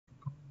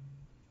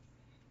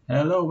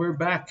Hello, we're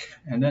back,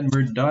 and then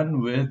we're done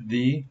with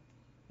the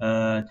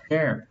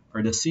chair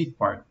or the seat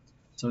part.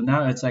 So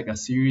now it's like a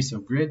series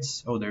of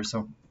grids. Oh, there's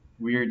some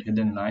weird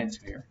hidden lines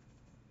here.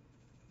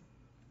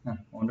 Huh, I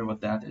wonder what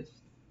that is.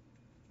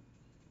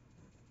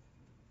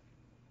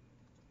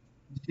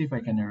 Let's see if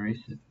I can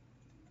erase it.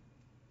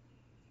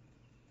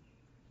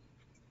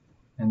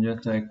 And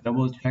just like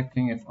double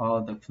checking if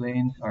all the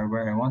planes are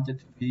where I want it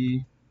to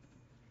be.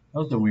 That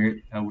was a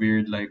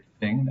weird like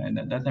thing, and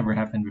that never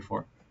happened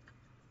before.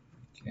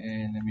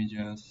 Okay, let me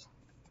just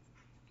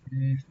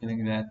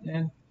filling that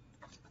in.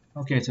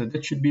 Okay, so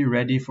that should be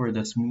ready for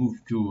the Smoove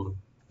tool.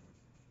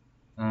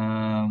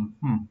 Um,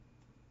 hmm.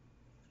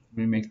 Let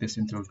me make this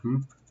into a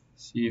group.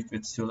 See if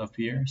it still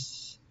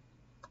appears.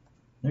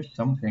 There's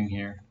something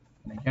here,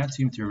 and I can't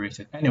seem to erase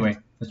it. Anyway,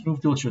 the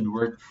Smoove tool should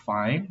work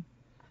fine.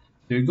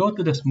 So you go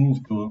to the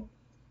Smoove tool,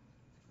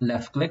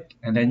 left click,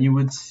 and then you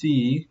would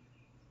see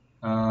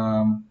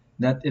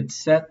that it's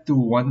set to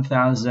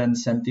 1000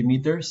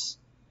 centimeters.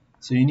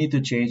 So you need to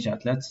change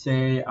that. Let's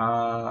say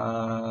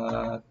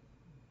 10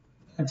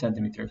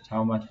 centimeters.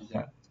 How much is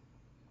that?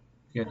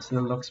 Okay, it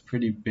still looks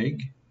pretty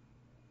big.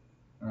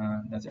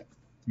 That's it.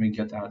 Let me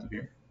get out of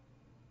here.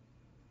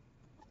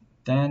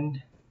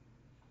 10,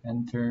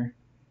 enter.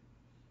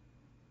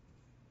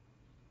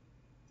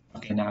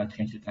 Okay, now I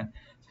changed to 10.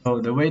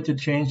 So the way to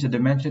change the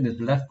dimension is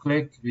left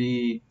click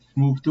the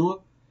Smoove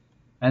tool,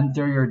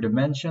 enter your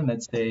dimension,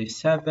 let's say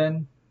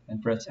 7,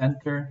 and press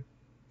enter.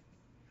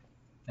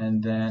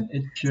 And then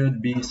it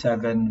should be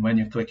 7 when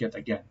you click it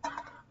again.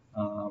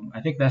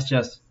 I think that's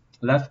just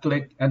left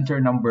click, enter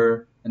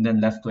number, and then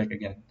left click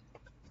again.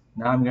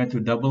 Now I'm going to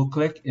double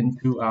click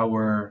into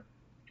our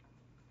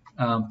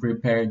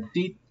prepared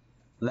seat,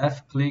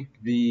 left click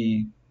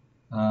the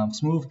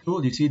Smoove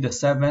tool. You see the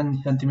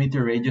 7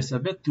 centimeter radius a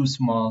bit too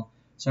small,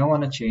 so I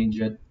want to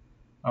change it.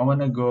 I want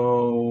to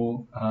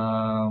go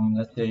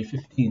let's say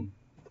 15,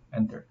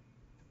 enter,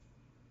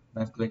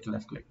 left click,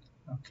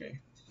 okay,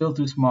 still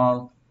too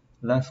small,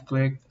 left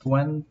click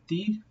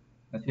 20,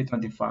 let's say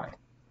 25,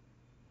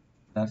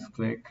 left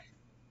click,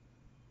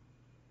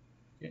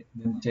 okay,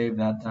 then save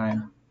that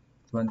time,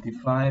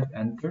 25,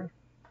 enter.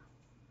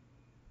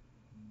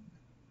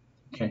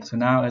 Okay, so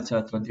now it's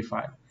at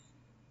 25.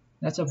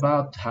 That's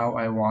about how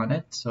I want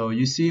it. So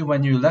you see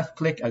when you left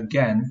click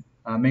again,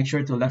 make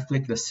sure to left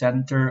click the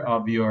center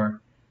of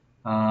your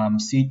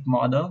seat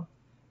model,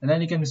 and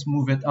then you can just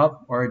move it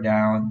up or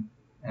down,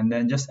 and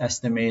then just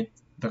estimate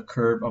the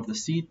curve of the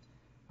seat.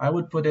 I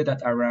would put it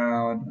at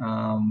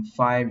around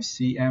 5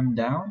 cm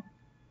down.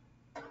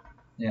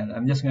 Yeah,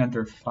 I'm just gonna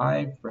enter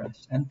 5,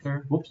 press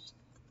enter. Whoops,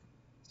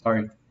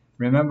 sorry.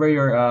 Remember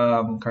your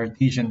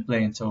Cartesian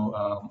plane, so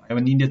I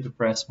would need it to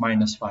press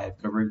 -5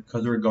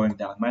 because we're going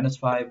down.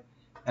 -5,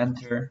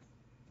 enter,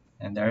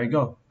 and there you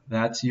go.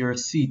 That's your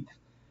seat,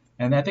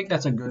 and I think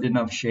that's a good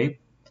enough shape.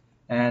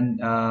 And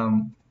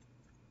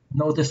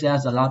notice it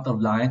has a lot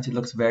of lines. It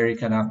looks very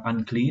kind of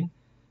unclean.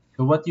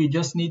 So what you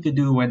just need to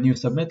do when you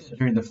submit it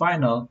during the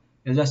final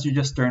is that you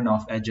just turn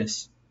off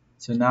edges.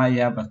 So now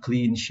you have a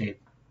clean shape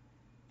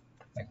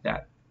like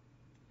that.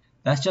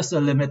 That's just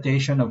a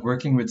limitation of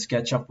working with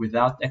SketchUp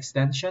without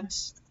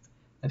extensions.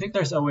 I think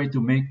there's a way to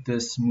make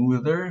this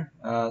smoother,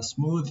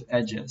 smooth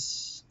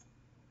edges.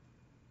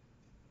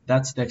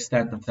 That's the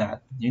extent of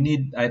that.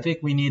 I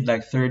think we need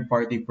like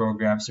third-party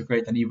programs to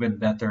create an even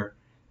better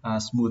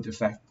smooth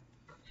effect.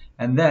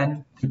 And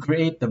then to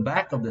create the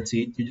back of the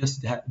seat, you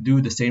just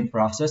do the same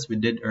process we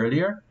did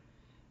earlier,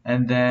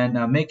 and then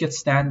make it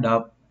stand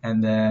up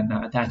and then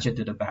attach it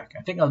to the back.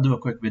 I think I'll do a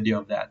quick video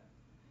of that.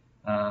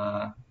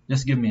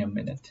 Just give me a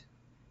minute.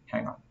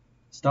 Hang on.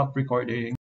 Stop recording.